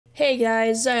Hey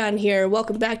guys, Xion here.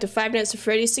 Welcome back to Five Nights at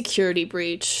Freddy's Security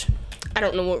Breach. I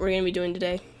don't know what we're gonna be doing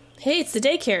today. Hey, it's the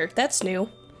daycare. That's new.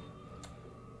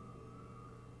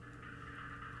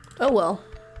 Oh well.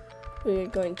 We're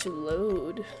going to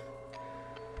load.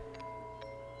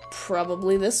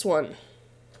 Probably this one.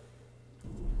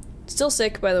 Still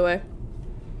sick, by the way.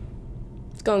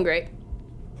 It's going great.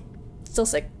 Still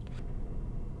sick.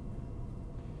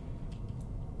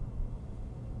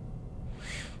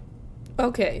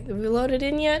 Okay, have we loaded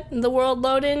in yet? Did the world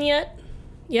load in yet?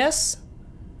 Yes?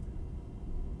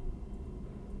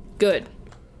 Good.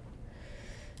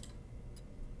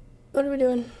 What are we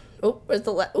doing? Oh, where's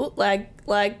the lag?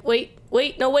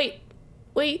 Wait, no, wait.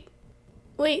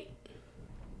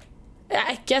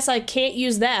 I guess I can't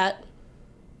use that.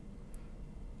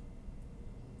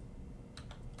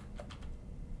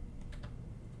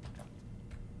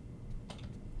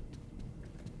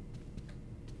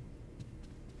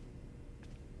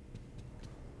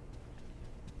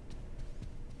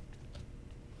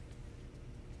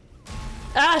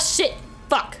 Ah, shit!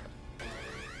 Fuck!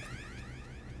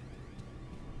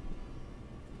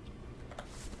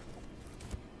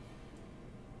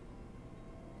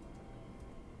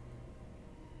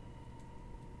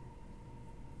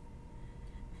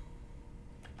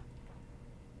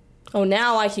 Oh,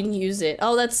 now I can use it.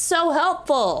 Oh, that's so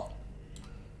helpful!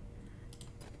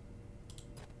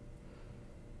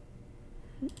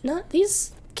 Not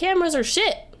these cameras are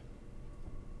shit.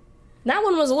 That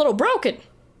one was a little broken.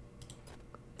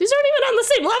 These aren't even on the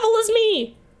same level as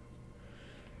me!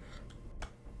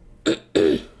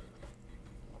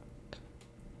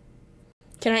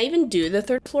 Can I even do the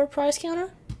third floor prize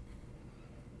counter?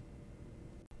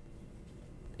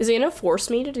 Is it gonna force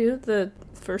me to do the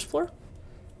first floor?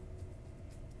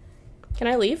 Can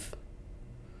I leave?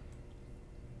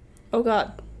 Oh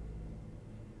god.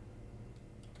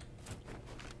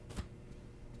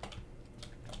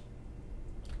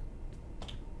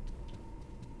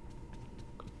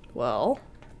 Well.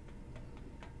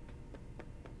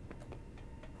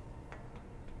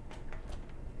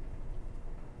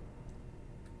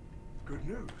 Good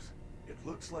news. It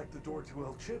looks like the door to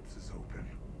El Chips is open.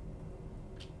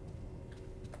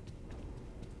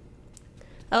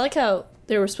 I like how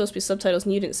there were supposed to be subtitles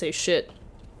and you didn't say shit.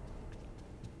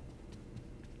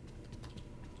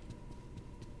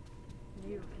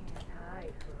 You can't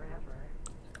hide forever.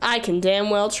 I can damn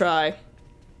well try.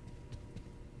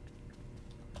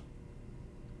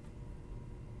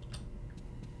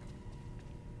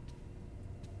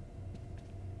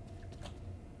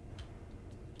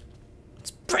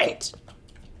 Sprint!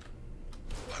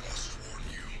 I must warn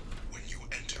you, when you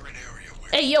enter an area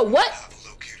where Hey, yo, what? you have a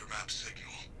locator map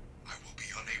signal, I will be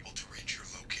unable to reach your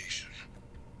location.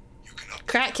 You can update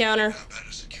Crack counter. the map at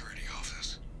a security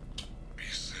office. Be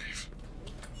safe.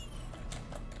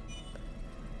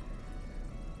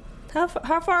 How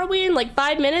far are we in? Like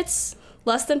 5 minutes?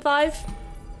 Less than 5?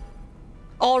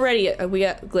 Already we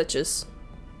got glitches.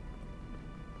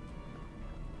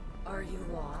 Are you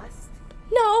lost?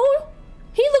 No!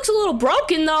 He looks a little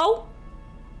broken though.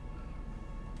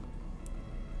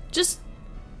 Just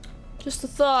a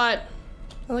thought.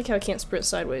 I like how I can't sprint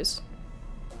sideways.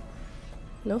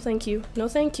 No thank you. No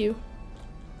thank you.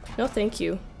 No thank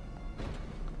you.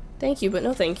 Thank you, but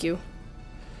no thank you.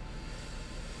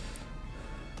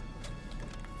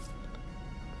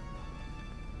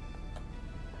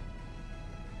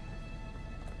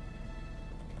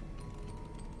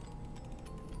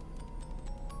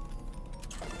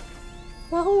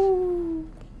 Wahoo!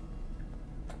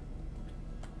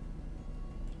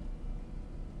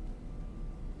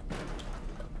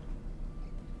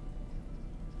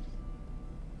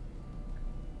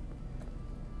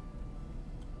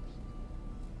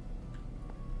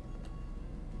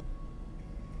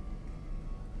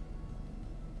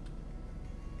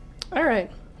 All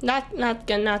right, not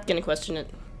gonna question it.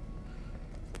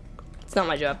 It's not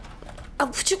my job.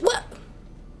 Oh, what?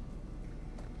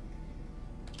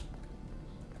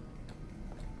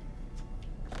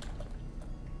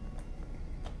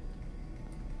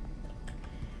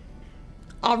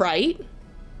 All right.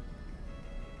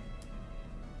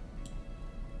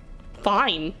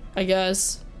 Fine, I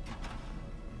guess.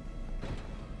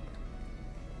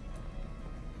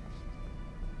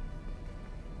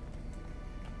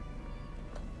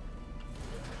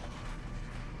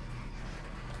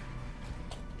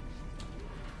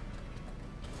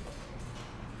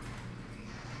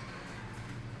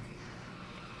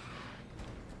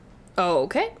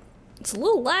 Okay. It's a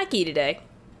little laggy today.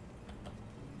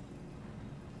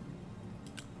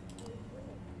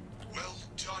 Well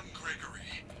done, Gregory.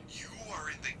 You are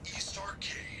in the East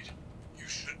Arcade. You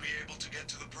should be able to get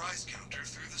to the prize counter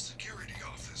through the security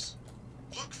office.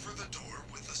 Look for the door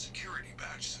with the security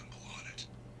badge symbol on it.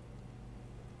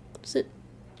 Is it?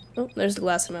 Oh, there's the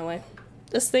glass in my way.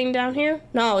 This thing down here?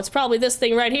 No, it's probably this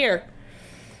thing right here.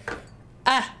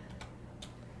 Ah.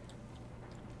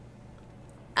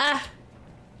 Ah.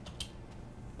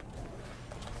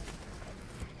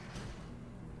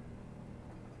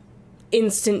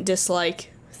 Instant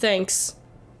dislike. Thanks.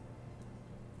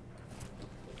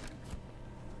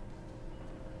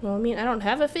 Well, I mean, I don't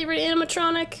have a favorite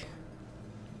animatronic.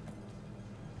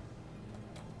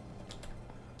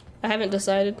 I haven't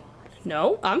decided.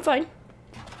 No, I'm fine.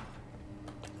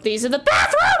 These are the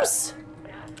bathrooms!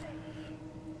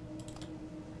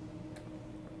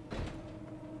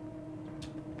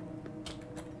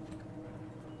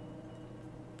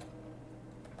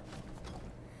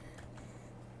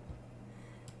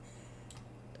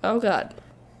 Oh god.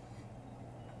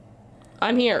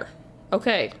 I'm here.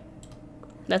 Okay.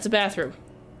 That's a bathroom.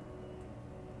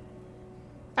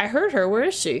 I heard her. Where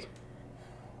is she?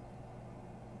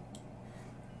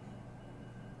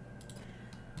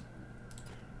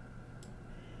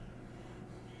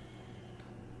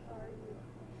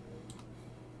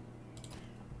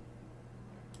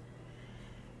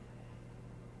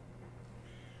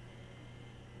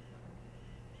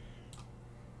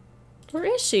 Where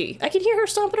is she? I can hear her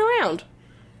stomping around.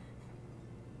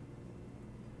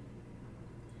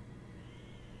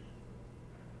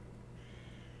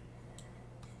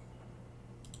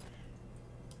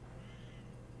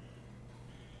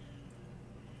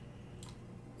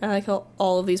 I like how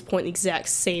all of these point the exact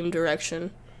same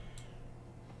direction.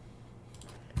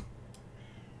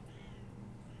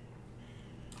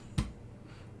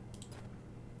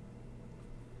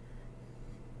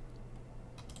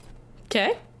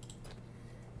 Okay.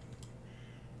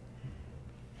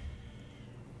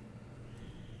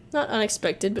 Not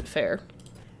unexpected, but fair.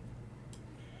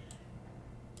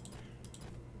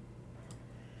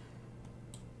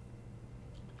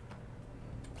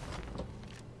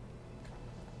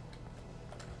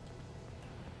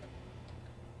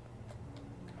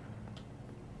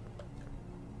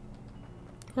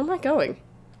 Where am I going?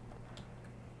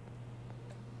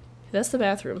 That's the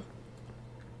bathroom.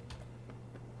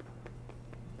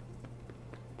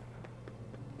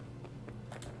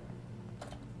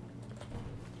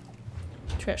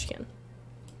 Trash can.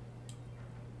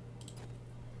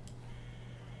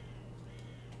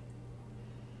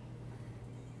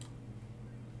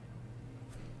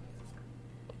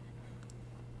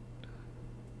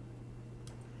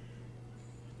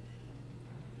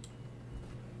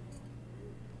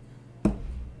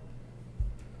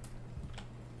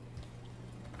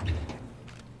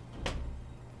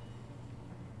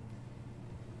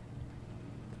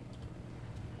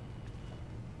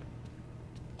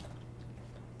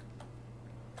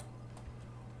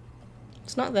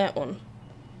 It's not that one.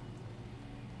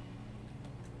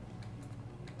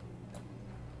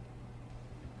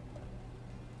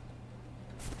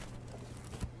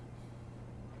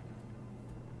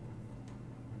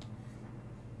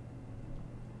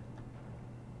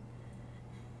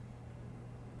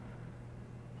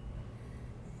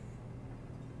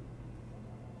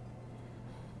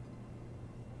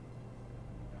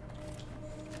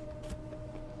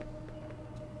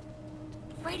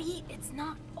 Freddy, it's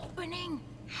not opening.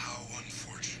 How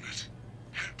unfortunate.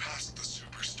 Head past the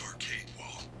Superstarcade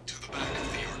wall to the back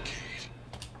of the arcade.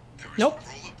 There is Nope. a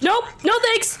roll-up Nope. door at No the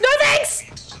thanks. back No that thanks.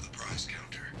 leads to the prize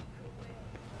counter.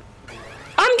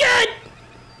 I'm good.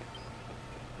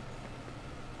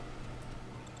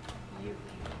 You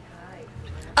can't hide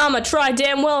forever. I'ma try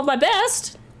damn well of my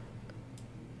best.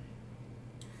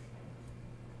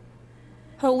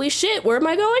 Holy shit, where am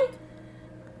I going?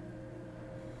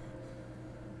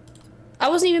 I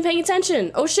wasn't even paying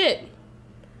attention. Oh shit.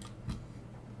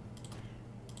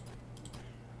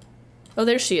 Oh,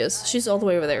 there she is. She's all the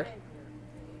way over there.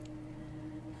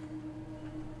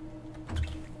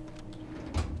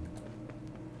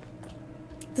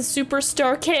 The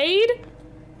Superstarcade?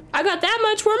 I got that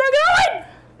much. Where am I going?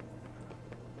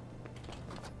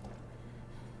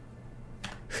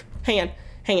 Hang on.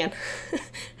 Hang on.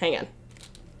 Hang on.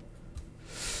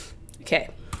 Okay.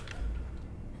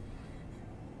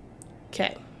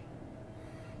 Okay.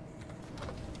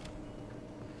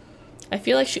 I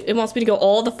feel like it wants me to go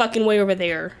all the fucking way over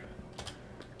there.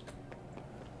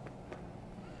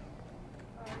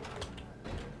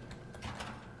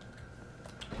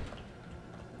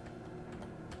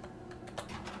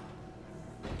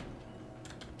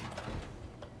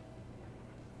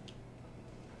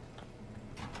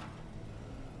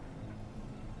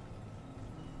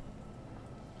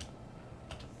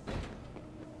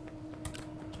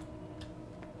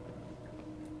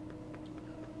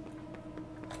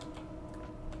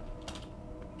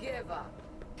 Give up.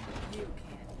 You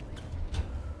can't win.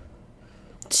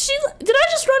 Did I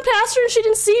just run past her and she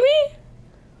didn't see me?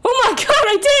 Oh my god,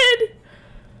 I did!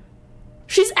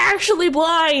 She's actually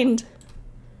blind.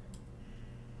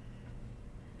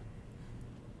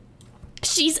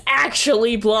 She's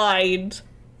actually blind.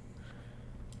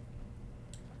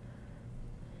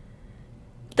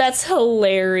 That's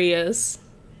hilarious.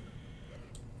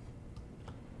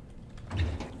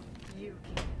 You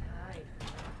can't hide.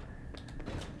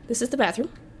 This is the bathroom.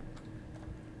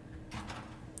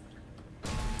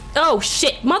 Oh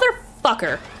shit,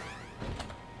 motherfucker.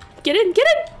 Get in, get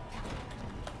in!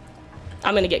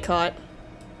 I'm gonna get caught.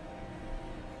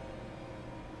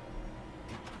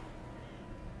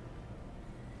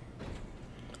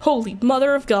 Holy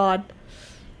mother of God.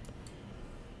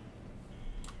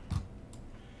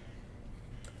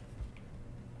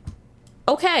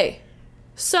 Okay,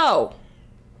 so.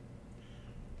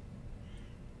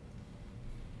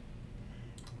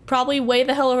 Probably way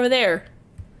the hell over there.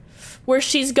 Where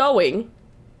she's going.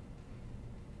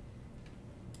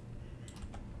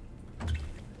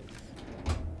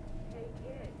 Hey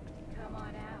kid, come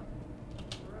on out.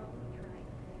 We're only trying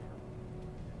to help.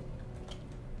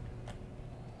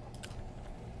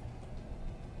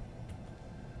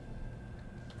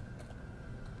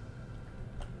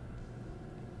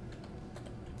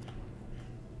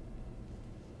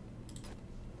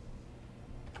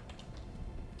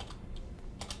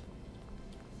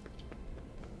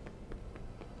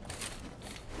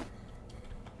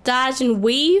 Dodge and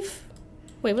weave?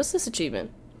 Wait, what's this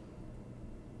achievement?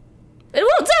 It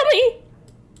won't tell me!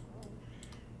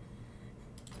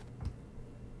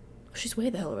 She's way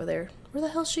the hell over there. Where the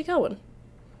hell's she going?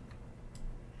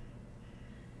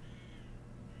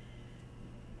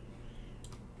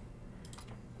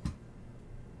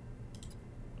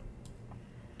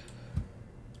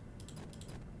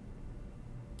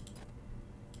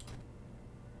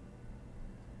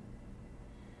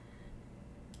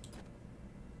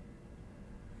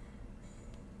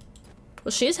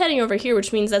 Well, she's heading over here,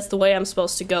 which means that's the way I'm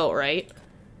supposed to go, right?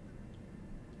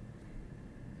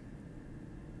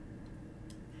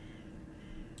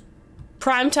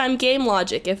 Primetime game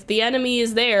logic. If the enemy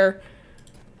is there,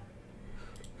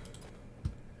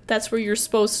 that's where you're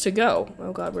supposed to go.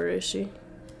 Oh god, where is she?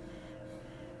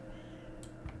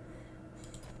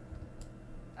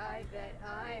 I bet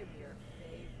I'm your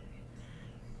favorite.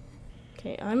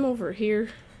 Okay, I'm over here.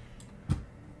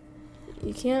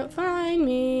 You can't find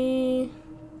me.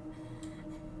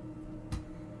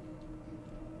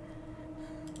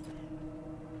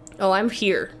 Oh, I'm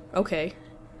here. Okay.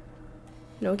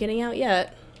 No getting out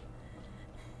yet.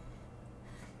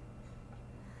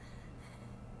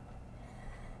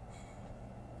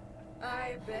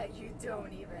 I bet you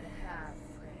don't even have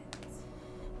friends.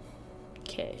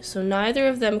 Okay, so neither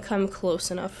of them come close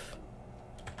enough.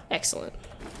 Excellent.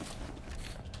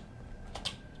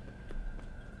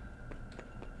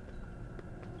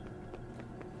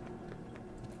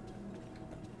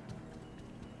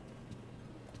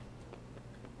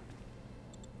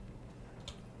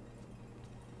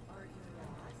 Are you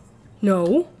lost?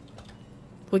 No.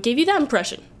 What gave you that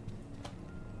impression?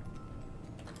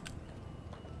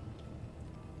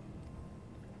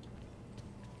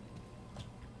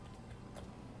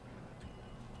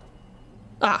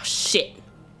 Ah, shit.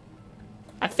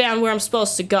 I found where I'm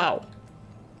supposed to go.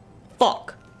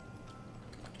 Fuck.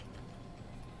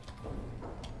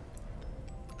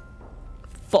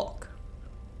 Fuck.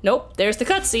 Nope, there's the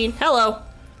cutscene. Hello.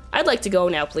 I'd like to go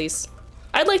now, please.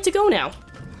 I'd like to go now.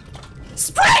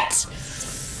 Sprint!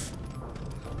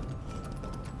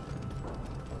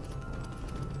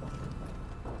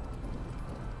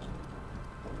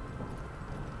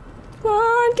 Come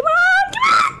on, come on, come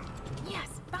on! Yes,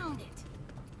 found it.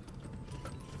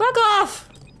 Fuck off!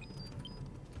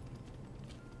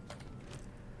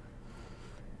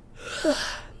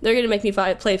 They're gonna make me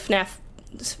play FNAF.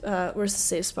 Where's the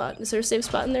save spot? Is there a save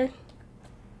spot in there?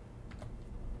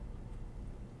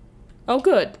 Oh,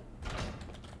 good.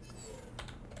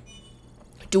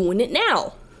 Doing it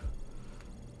now.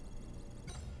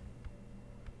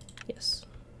 Yes.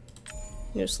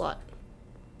 New slot.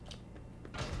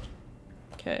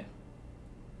 Okay.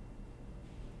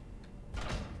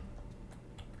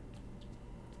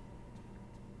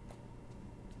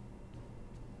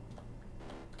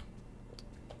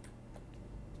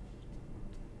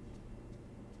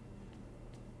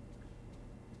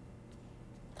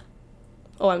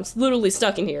 Oh, I'm literally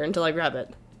stuck in here until I grab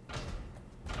it.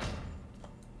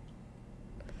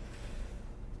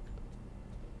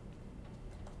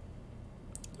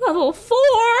 Level 4?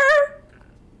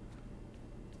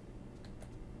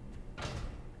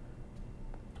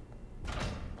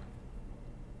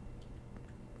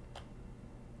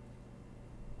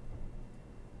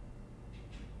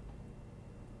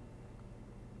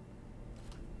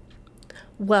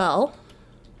 Well,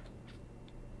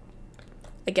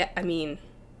 I guess.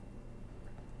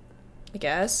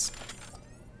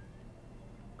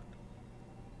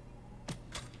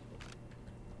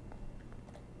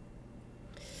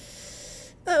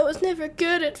 I was never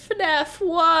good at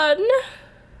FNAF1.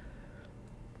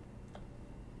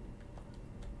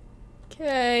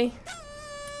 Okay.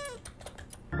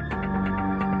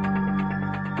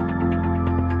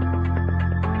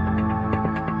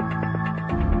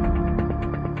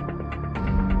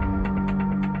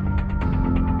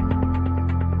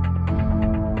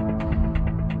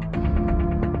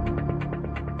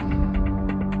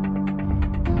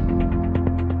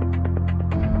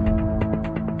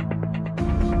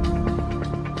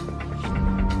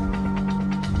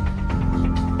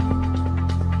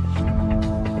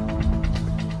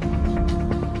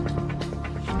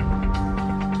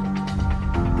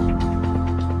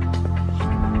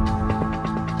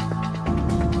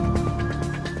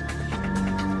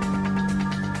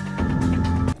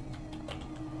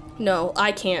 No,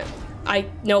 I can't.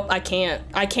 Nope, I can't.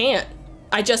 I can't.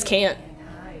 I just can't.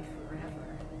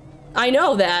 I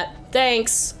know that.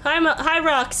 Thanks. Hi,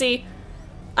 Roxy.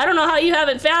 I don't know how you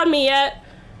haven't found me yet.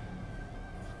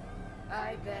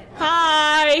 I bet.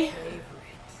 Hi.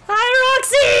 Hi,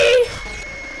 Roxy.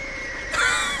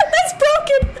 That's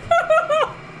broken.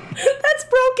 That's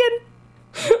broken.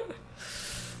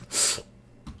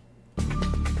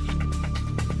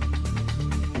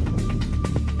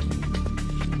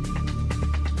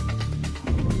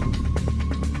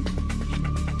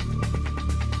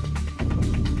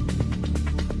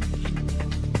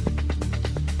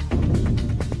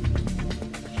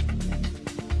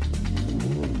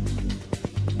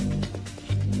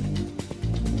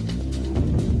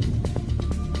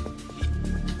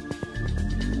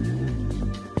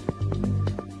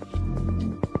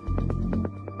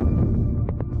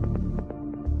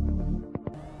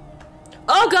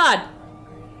 Oh god!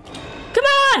 Come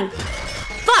on!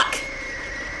 Fuck!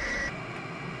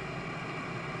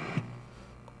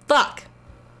 Fuck!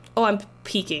 Oh, I'm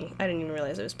peeking. I didn't even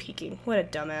realize I was peeking. What a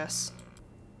dumbass.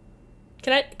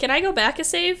 Can I go back a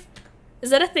save?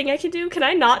 Is that a thing I can do? Can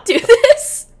I not do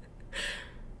this?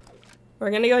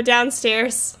 We're gonna go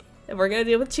downstairs and we're gonna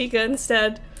deal with Chica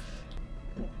instead.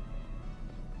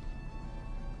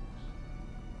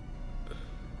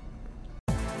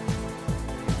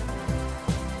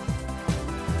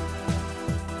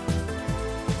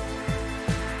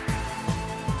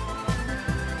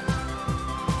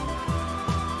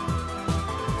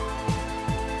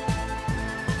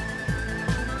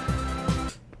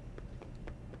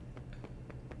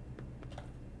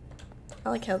 I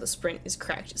like how the sprint is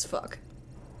cracked as fuck.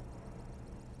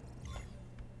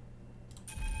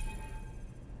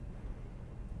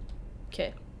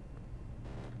 Okay.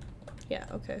 Yeah,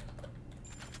 okay.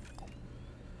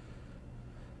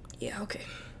 Yeah, okay.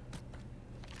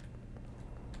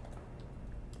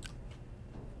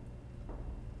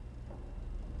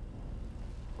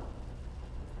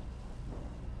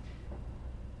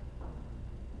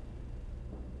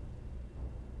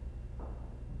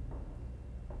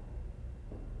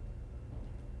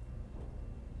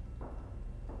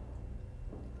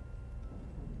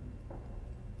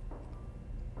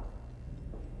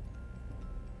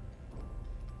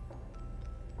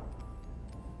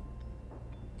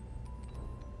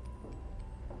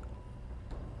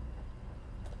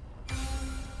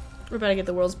 We're about to get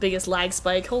the world's biggest lag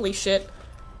spike. Holy shit.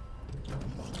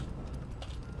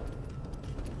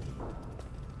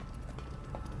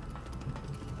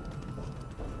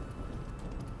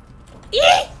 Eee!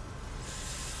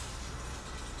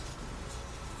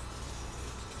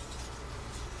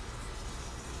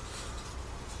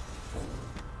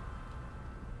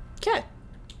 Okay.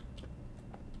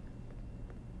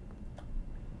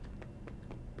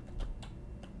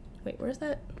 Wait, where's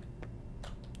that?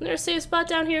 Is there a safe spot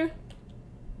down here?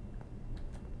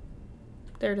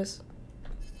 There it is.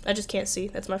 I just can't see.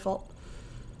 That's my fault.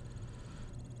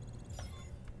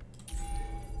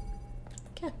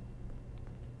 Okay.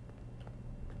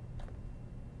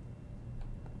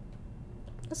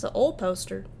 That's an old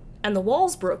poster. And the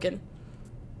wall's broken.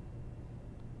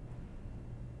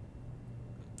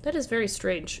 That is very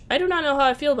strange. I do not know how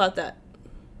I feel about that.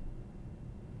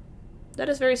 That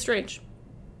is very strange.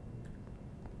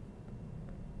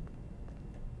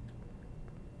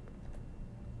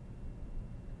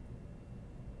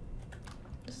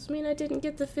 Does this mean I didn't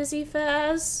get the fizzy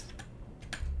fazz?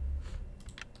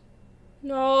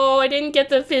 No, I didn't get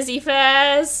the fizzy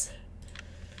fazz.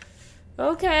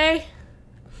 Okay.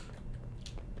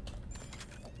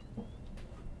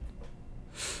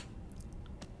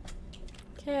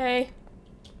 Okay.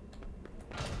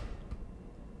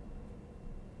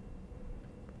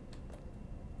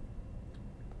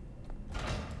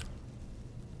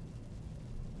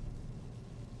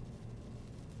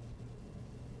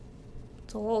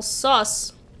 It's a little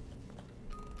sus.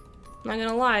 Not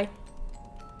gonna lie.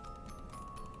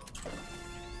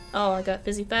 Oh, I got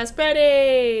Fizzy Fast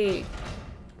Freddy!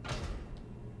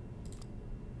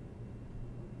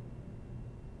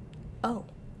 Oh.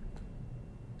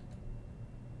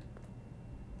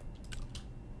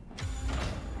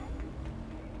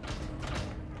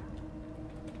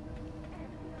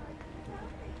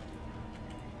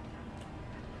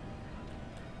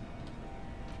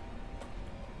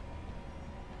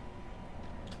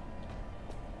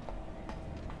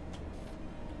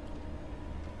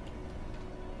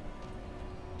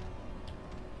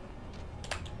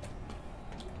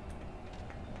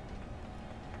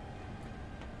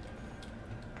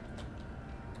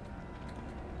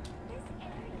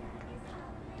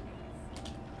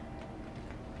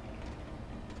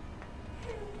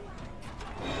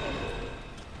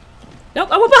 Nope,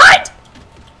 I went behind!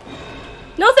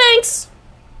 No thanks!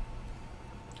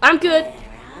 I'm good.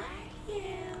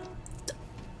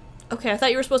 Okay, I thought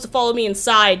you were supposed to follow me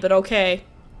inside, but okay.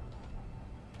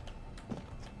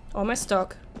 Oh, am I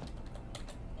stuck?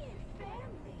 Your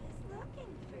family is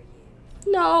looking for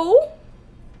you. No!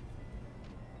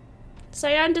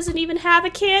 Xion doesn't even have a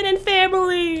canon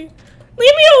family! Leave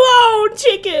me alone,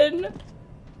 chicken!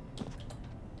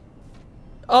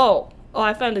 Oh. Oh,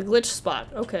 I found a glitch spot.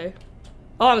 Okay.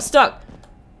 Oh, I'm stuck.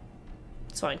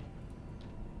 It's fine.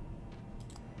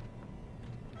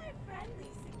 Our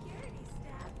friendly security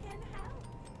staff can help.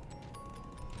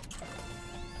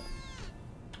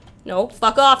 No,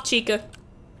 fuck off, Chica.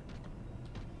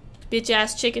 Bitch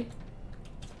ass chicken.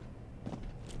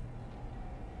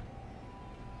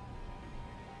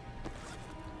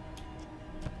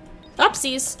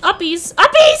 Upsies! Uppies!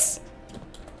 Uppies!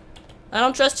 I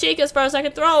don't trust Chica as far as I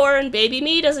can throw her, and baby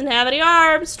me doesn't have any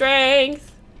arm strength.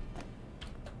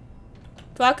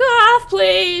 Fuck off,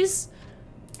 please!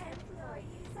 Employees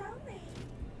only.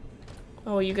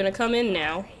 Oh, you're gonna come in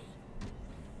now.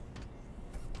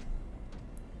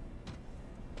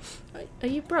 Are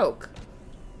you broke?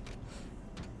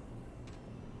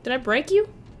 Did I break you?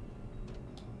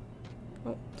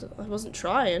 Oh, I wasn't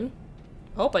trying.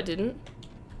 Hope I didn't.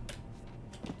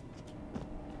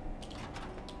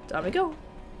 Down we go.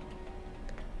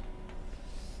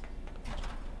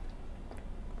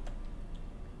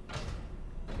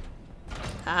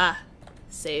 Ah,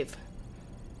 save.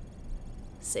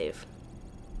 Save.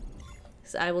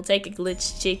 So I will take a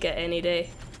glitch Chica any day.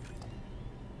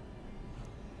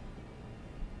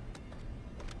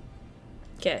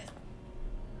 Okay.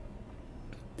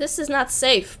 This is not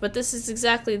safe, but this is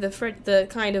exactly the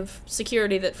kind of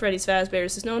security that Freddy's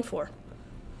Fazbear's is known for.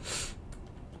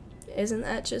 Isn't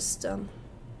that just,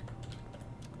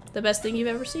 the best thing you've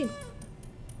ever seen?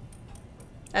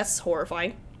 That's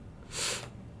horrifying.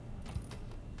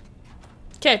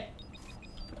 Okay.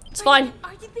 It's fine.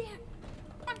 Are you there?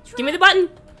 I'm trying. Give me the button!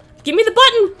 Give me the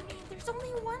button! There's only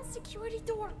one security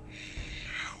door.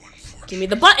 How unfortunate. Give me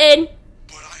the button!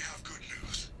 But I have good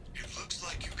news. It looks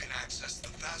like you can access the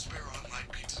Fazbear Online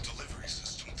Pizza delivery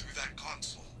system through that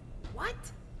console. What?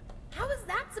 How is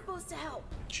that supposed to help?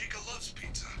 Chica loves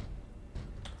pizza.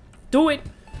 Do it!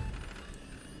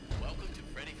 Welcome to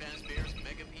Freddy Fazbear's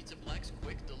Mega Pizzaplex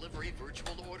Quick Delivery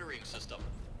Virtual Ordering System.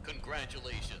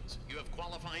 Congratulations, you have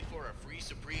qualified for a free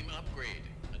Supreme upgrade.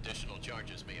 Additional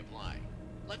charges may apply.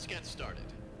 Let's get started.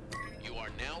 You are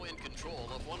now in control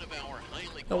of one of our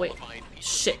highly Oh wait. qualified pizza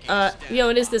Shit. making staff. Yo,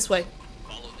 it is this way.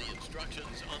 Follow the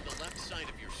instructions on the left side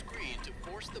of your screen to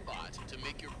force the bot to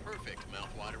make your perfect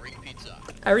mouth-watering pizza.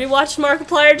 I rewatched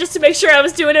Markiplier just to make sure I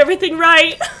was doing everything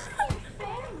right.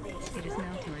 It is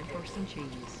now time for some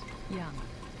cheese. Yum.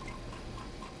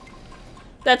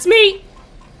 That's me!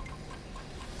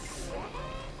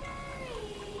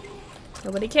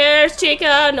 Nobody cares,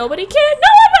 Chica. Nobody cares. No,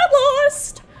 I'm not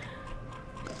lost!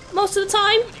 Most of the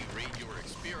time. What do you rate your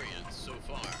experience so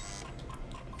far?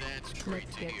 That's great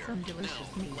Let's to get hear. some delicious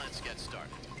Now, meat. let's get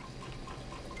started.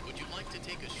 Would you like to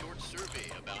take a short survey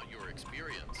about your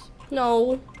experience?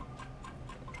 No.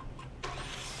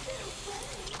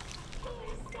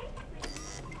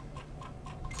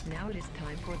 Now it is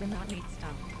time for the not neat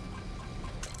stuff.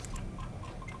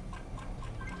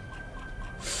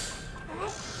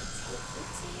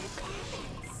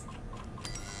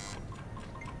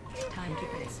 Time to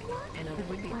pay. Another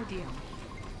would be ideal.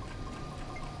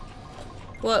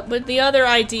 What would the other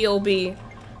ideal be?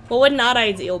 What would not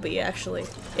ideal be, actually?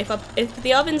 If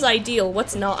the oven's ideal,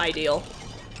 what's not ideal?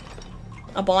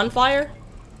 A bonfire?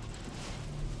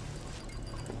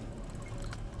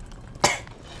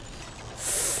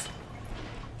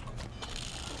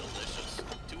 Delicious.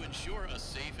 To ensure a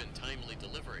safe and timely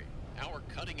delivery, our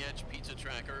cutting-edge pizza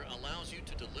tracker allows you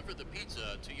deliver the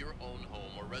pizza to your own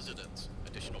home or residence.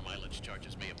 Additional mileage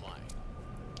charges may apply.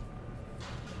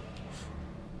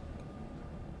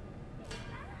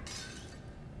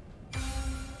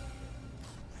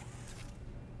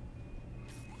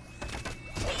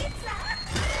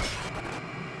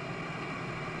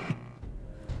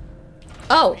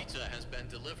 Oh. Pizza has been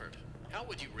delivered. How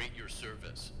would you rate your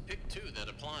service? Pick 2 that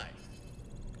apply.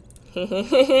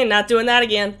 Not doing that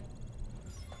again.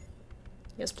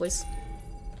 Yes, please.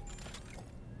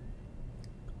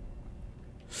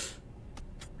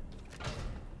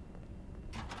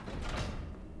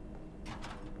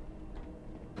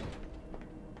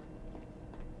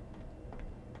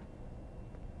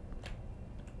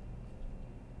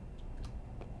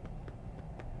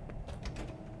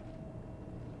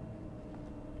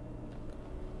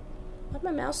 Why'd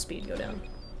my mouse speed go down?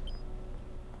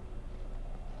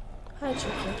 Hi,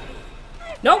 Chica.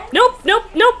 Nope, nope, nope,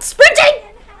 nope! Sprinting!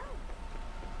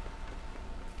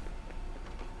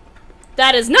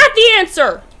 That is not the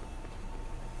answer!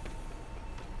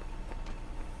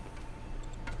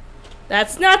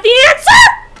 That's not the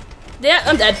answer! Yeah,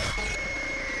 I'm dead.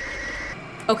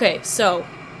 Okay, so.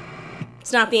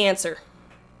 It's not the answer.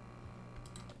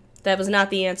 That was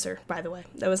not the answer, by the way.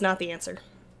 That was not the answer.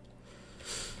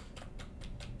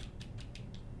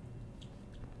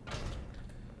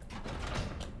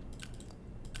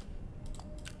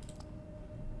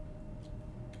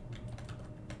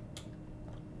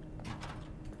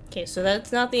 Okay, so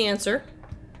that's not the answer.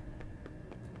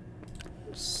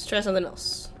 Let's try something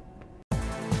else.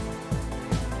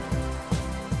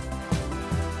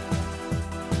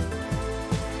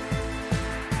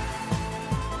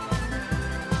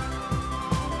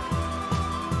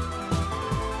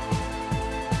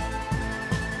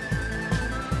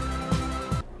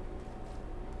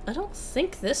 I don't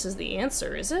think this is the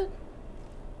answer, is it?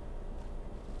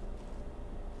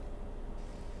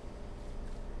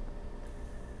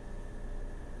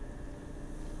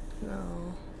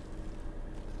 No.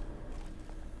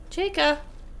 Chica!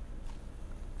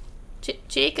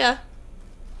 Chica!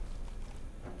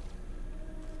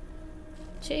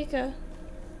 Chica!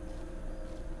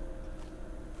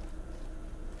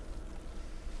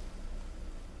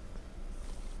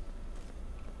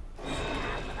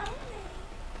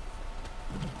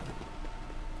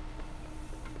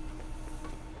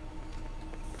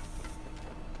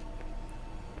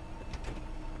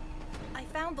 I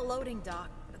found the loading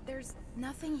dock, but there's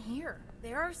nothing here.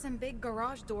 There are some big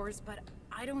garage doors, but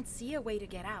I don't see a way to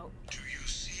get out. Do you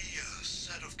see a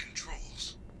set of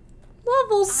controls?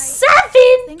 Level I 7!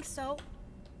 think so.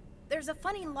 There's a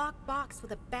funny locked box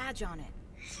with a badge on it.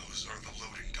 Those are the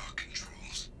loading dock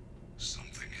controls.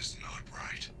 Something is not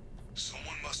right.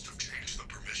 Someone must have changed the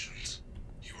permissions.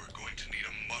 You are going to need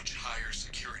a much higher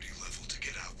security level to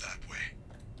get out that way.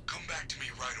 Come back to me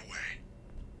right away.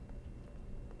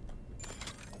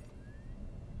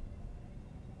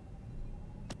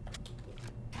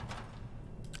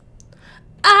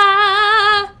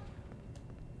 Ah!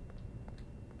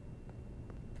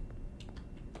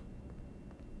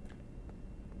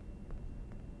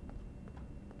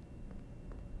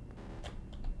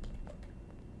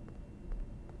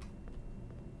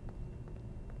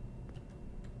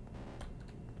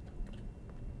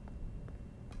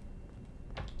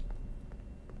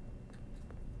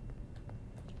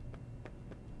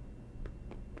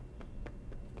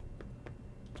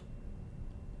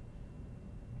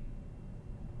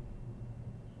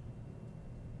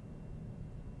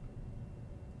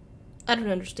 I don't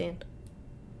understand.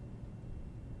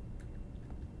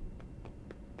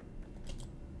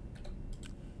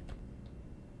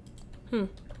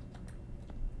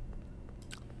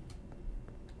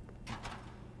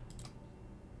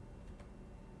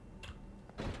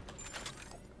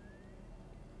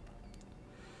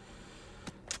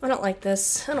 I don't like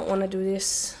this. I don't want to do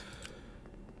this.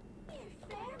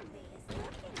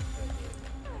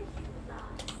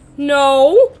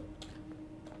 No!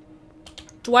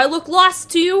 Do I look lost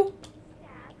to you?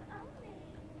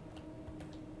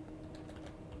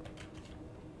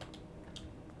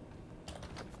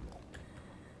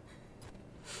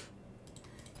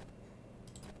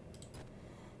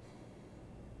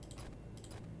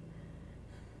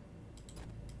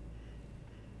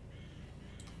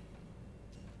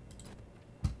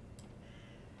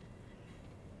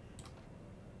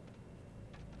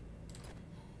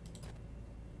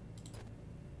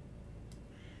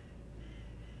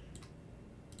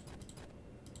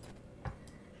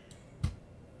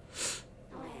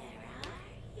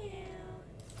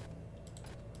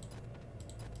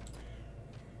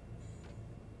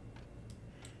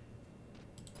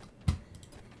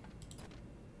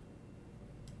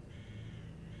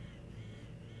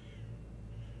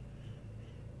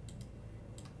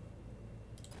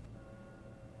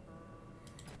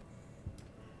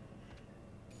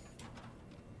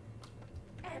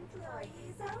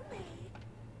 Employees only.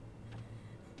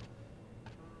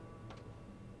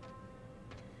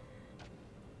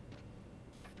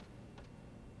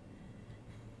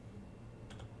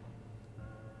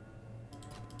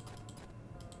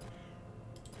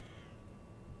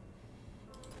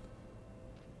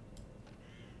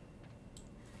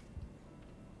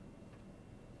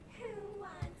 Who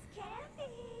wants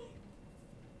candy?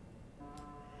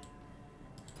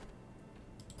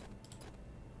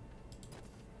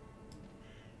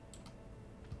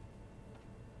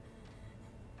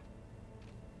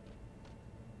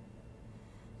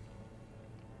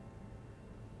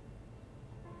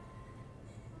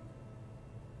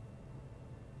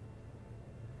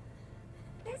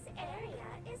 This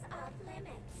area is off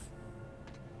limits.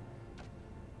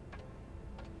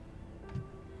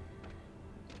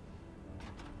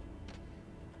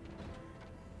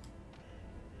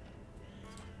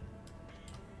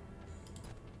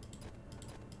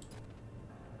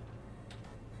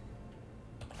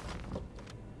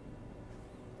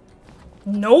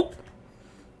 Nope.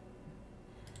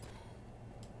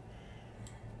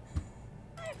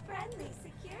 Our friendly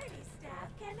security staff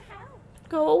can help.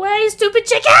 Go away, stupid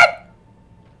chicken!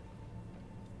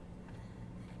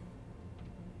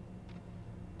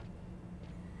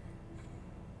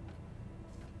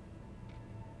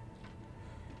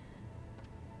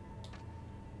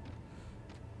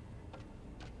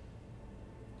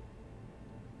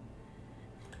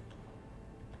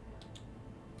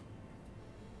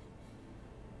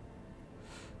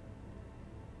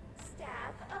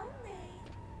 Staff only.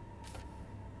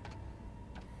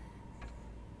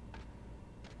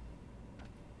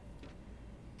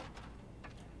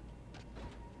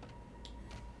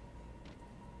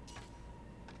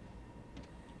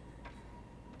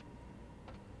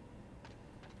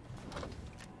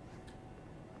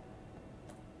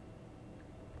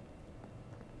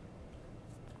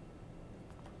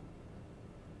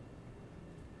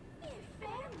 Your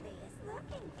family is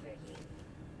looking for you.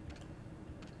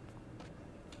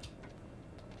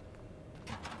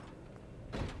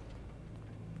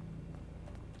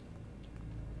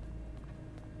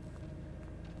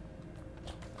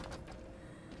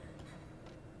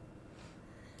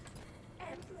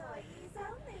 Employees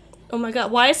only. Oh my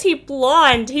god, why is he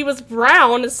blonde? He was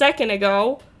brown a second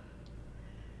ago.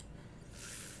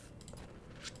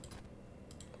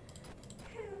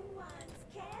 Who wants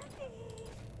candy?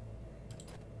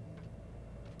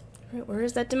 Alright, where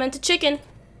is that demented chicken?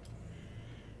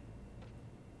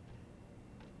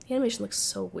 The animation looks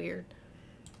so weird.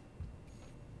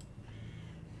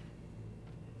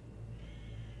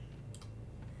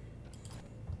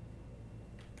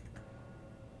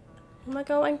 Where am I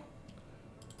going?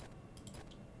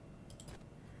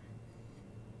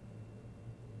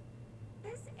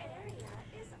 This area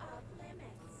is off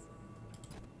limits.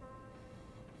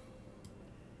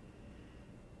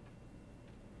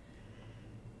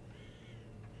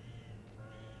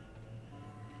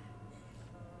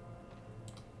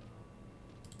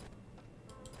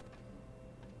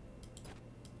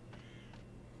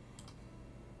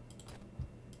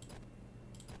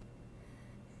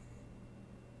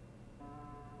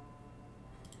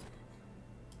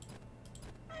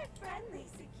 Our friendly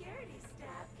security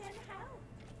staff can help.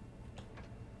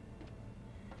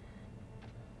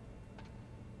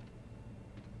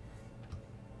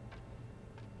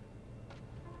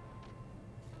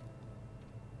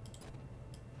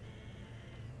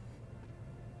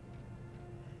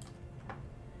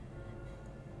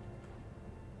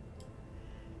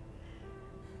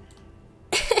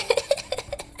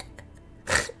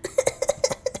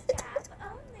 Staff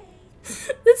only.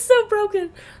 It's so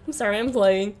broken. I'm sorry, I'm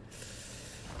playing.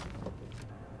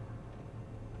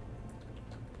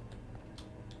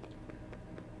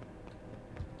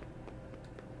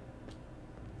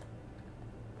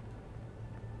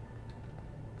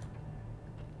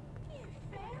 Your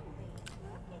family is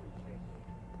looking for you.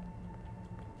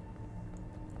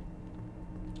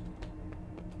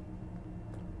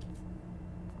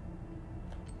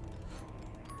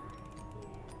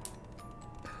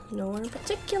 No one in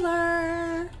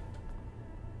particular.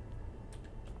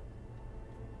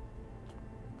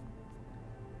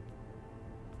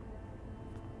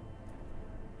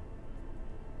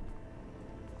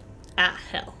 Ah,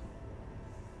 hell.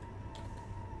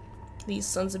 These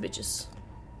sons of bitches.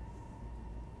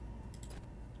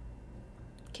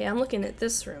 Okay, I'm looking at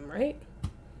this room, right?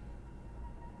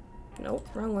 Nope,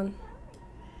 wrong one.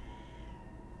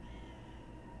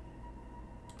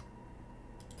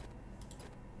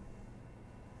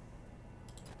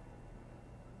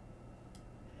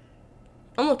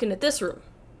 I'm looking at this room.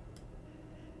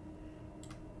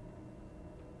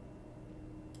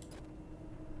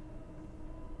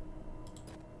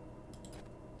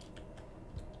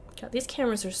 God, these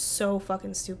cameras are so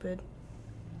fucking stupid.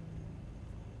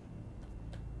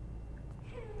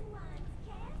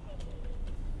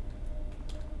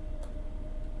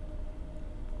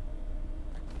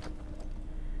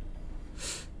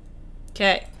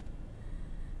 Okay.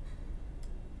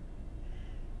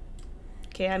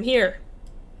 Okay, I'm here.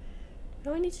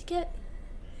 Where do I need to get?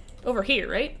 Over here,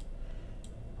 right?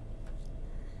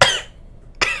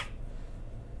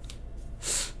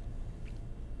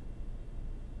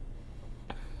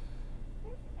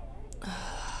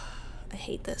 I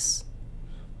hate this.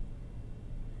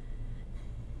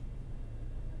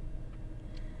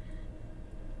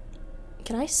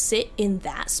 Can I sit in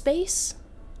that space?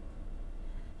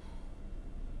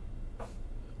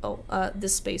 Oh,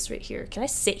 this space right here. Can I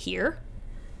sit here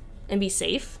and be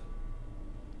safe?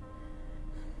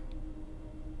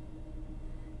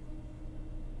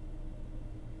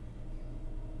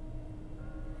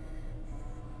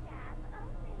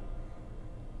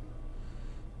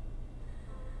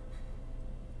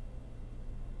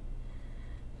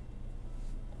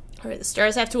 Alright, the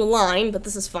stars have to align, but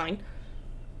this is fine.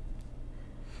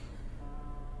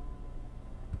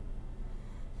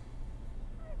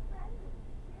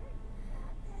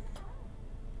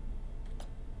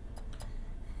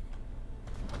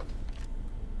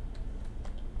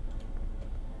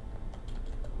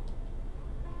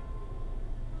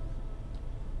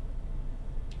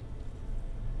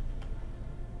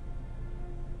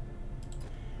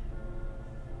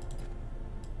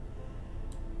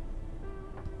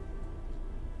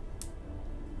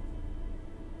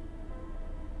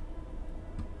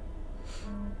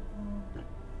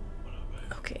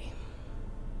 Okay.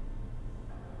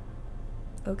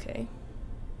 Okay.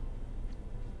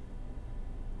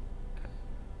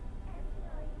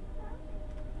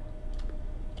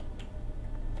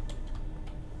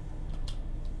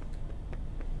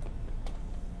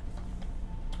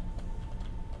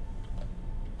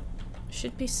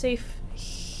 Should be safe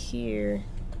here.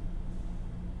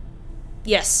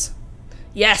 Yes.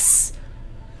 Yes.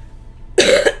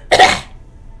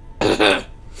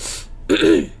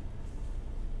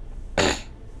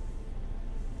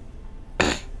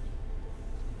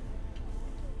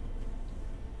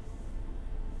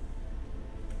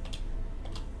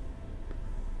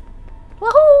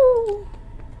 Woohoo!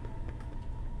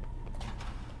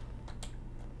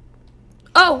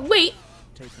 Oh, wait.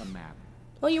 Take a map.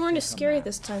 Oh, you weren't as scary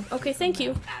this time. Okay, thank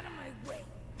you.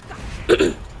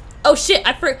 Oh shit,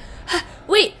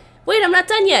 wait, I'm not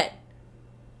done yet.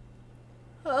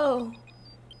 Oh.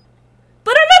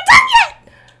 But I'm not done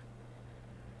yet!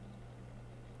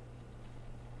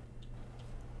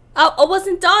 I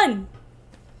wasn't done.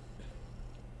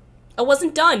 I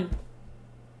wasn't done.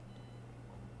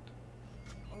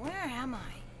 Where am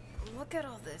I? Look at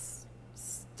all this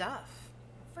stuff.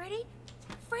 Freddy?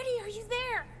 Freddy, are you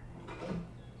there?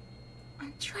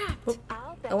 I'm trapped. Oh,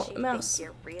 I'll I bet want you the mouse. think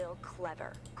you're real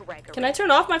clever, Gregory. Can I turn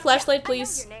off my flashlight, I know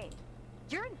please? your name.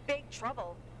 You're in big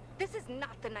trouble. This is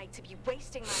not the night to be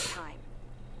wasting my time.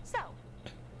 So,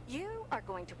 you are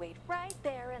going to wait right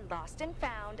there in Lost and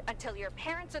Found until your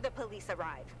parents or the police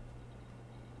arrive.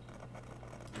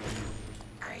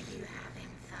 Are you having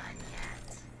fun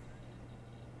yet?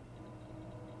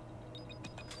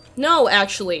 No,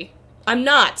 actually. I'm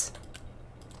not.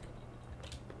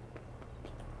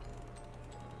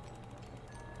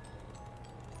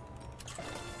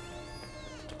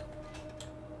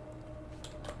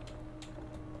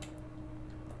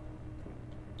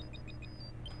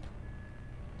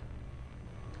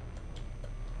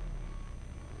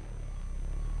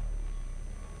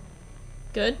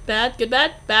 Good, bad, good,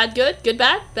 bad, bad, good,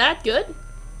 bad, bad, good.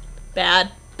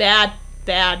 Bad, bad,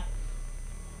 bad.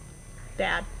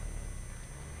 Bad.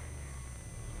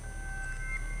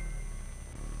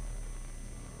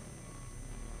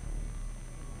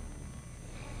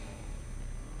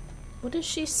 What is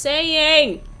she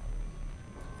saying?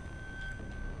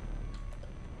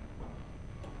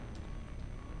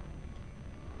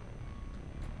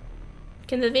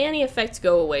 Can the Vanny effect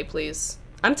go away, please?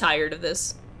 I'm tired of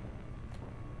this.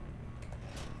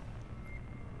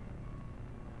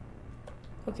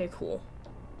 Okay, cool.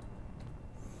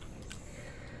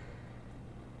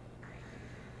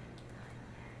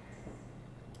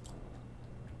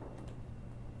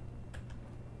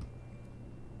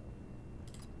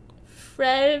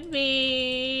 Freddy.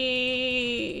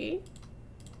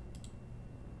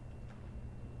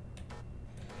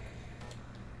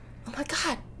 Oh my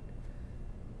god.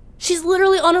 She's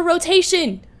literally on a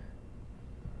rotation.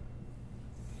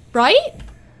 Right?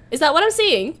 Is that what I'm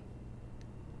seeing?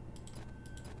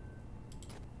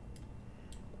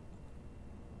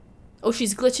 Oh,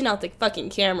 she's glitching out the fucking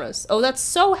cameras. Oh, that's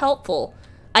so helpful.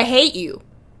 I hate you.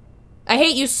 I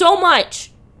hate you so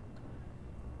much.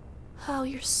 Oh,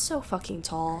 you're so fucking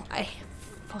tall. I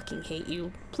fucking hate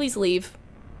you. Please leave.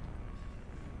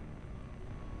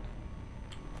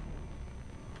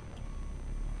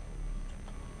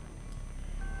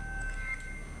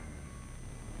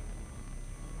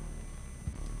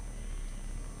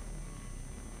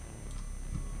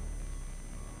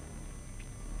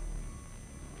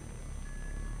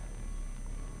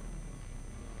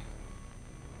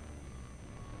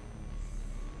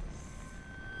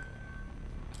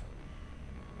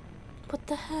 What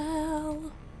the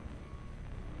hell?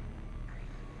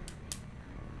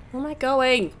 Where am I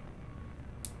going?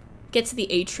 Get to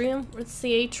the atrium? Where's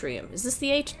the atrium? Is this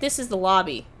the This is the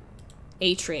lobby.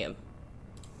 Atrium.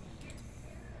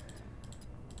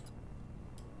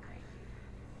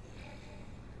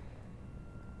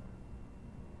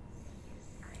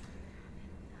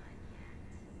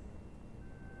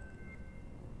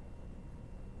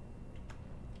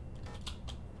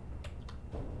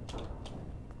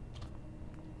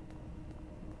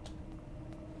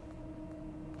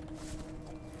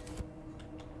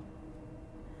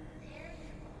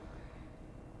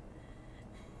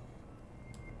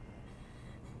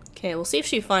 Okay, we'll see if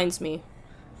she finds me.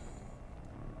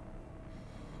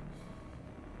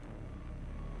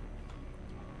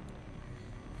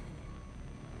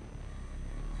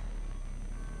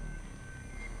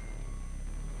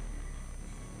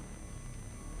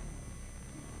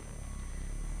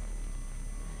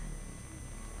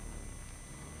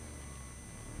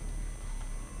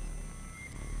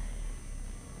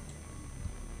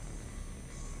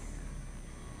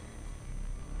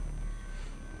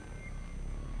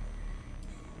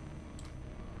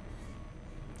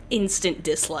 Instant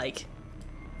dislike.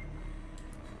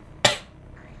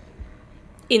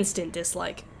 Instant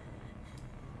dislike.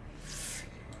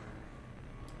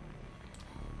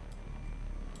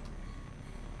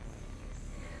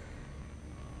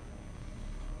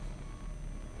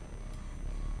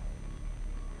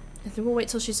 I think we'll wait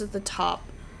till she's at the top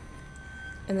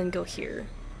and then go here.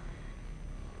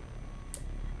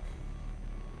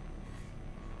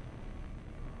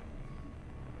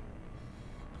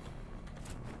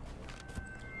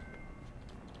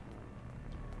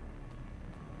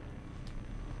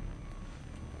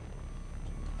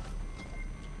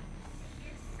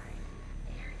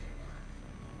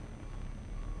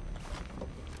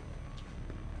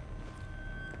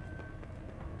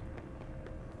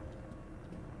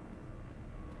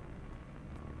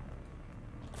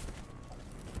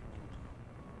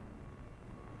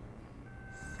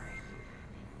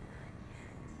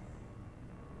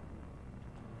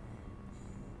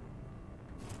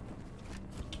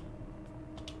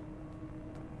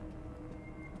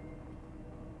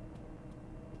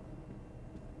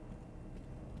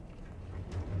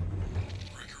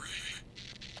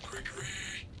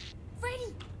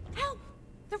 Freddy, help!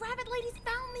 The rabbit lady's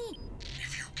found me!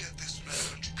 If you get this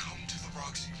message, come to the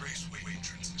Roxy Raceway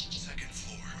entrance, second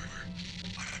floor.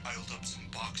 I piled up some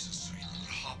boxes so you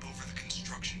could hop over the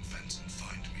construction fence and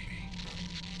find me.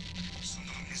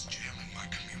 Someone is jamming my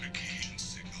communication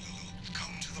signal.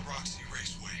 Come to the Roxy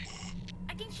Raceway.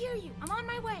 I can hear you. I'm on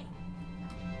my way.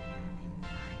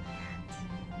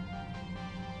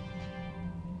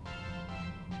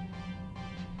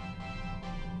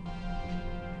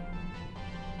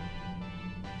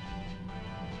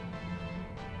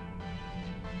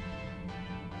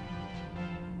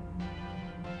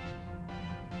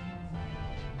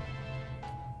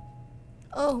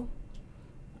 Oh.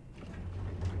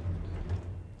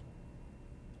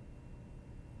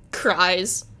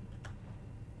 Cries.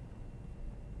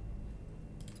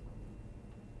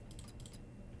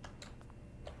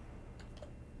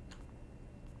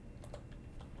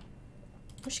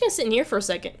 I'm just gonna sit in here for a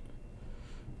second.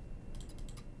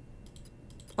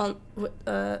 On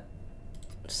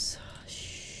shh.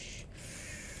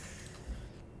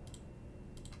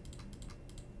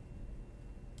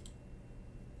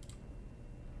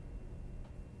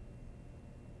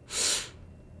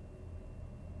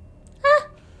 Ah.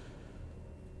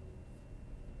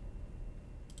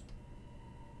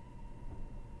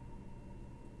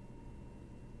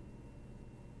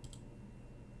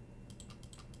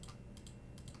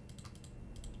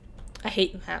 I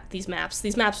hate these maps.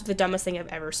 These maps are the dumbest thing I've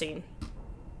ever seen.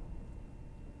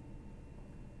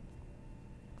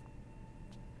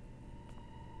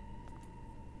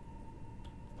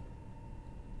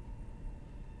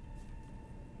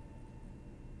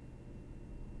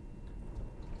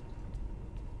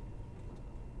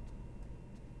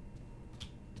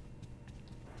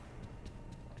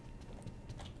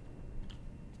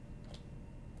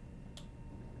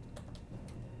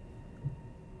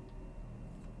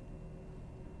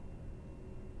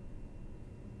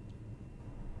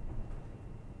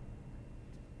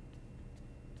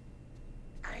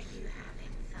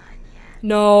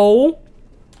 No.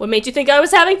 What made you think I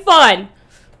was having fun?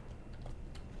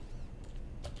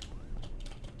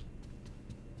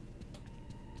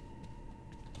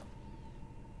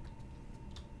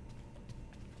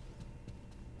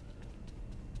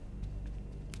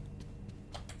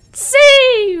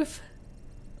 Save!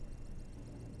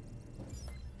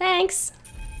 Thanks.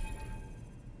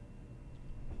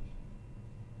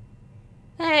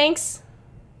 Thanks.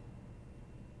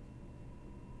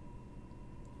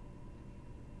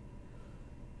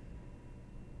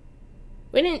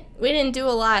 We didn't do a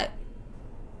lot.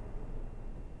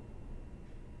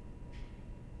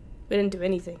 We didn't do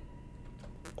anything.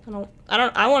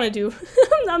 I want to do.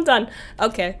 I'm done.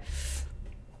 Okay.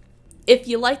 If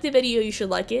you liked the video, you should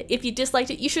like it. If you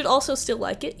disliked it, you should also still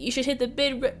like it. You should hit the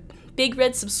big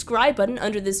red subscribe button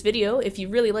under this video if you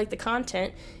really like the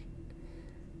content,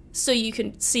 so you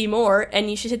can see more, and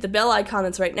you should hit the bell icon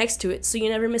that's right next to it so you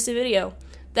never miss a video.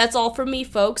 That's all from me,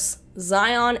 folks.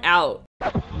 Xion out.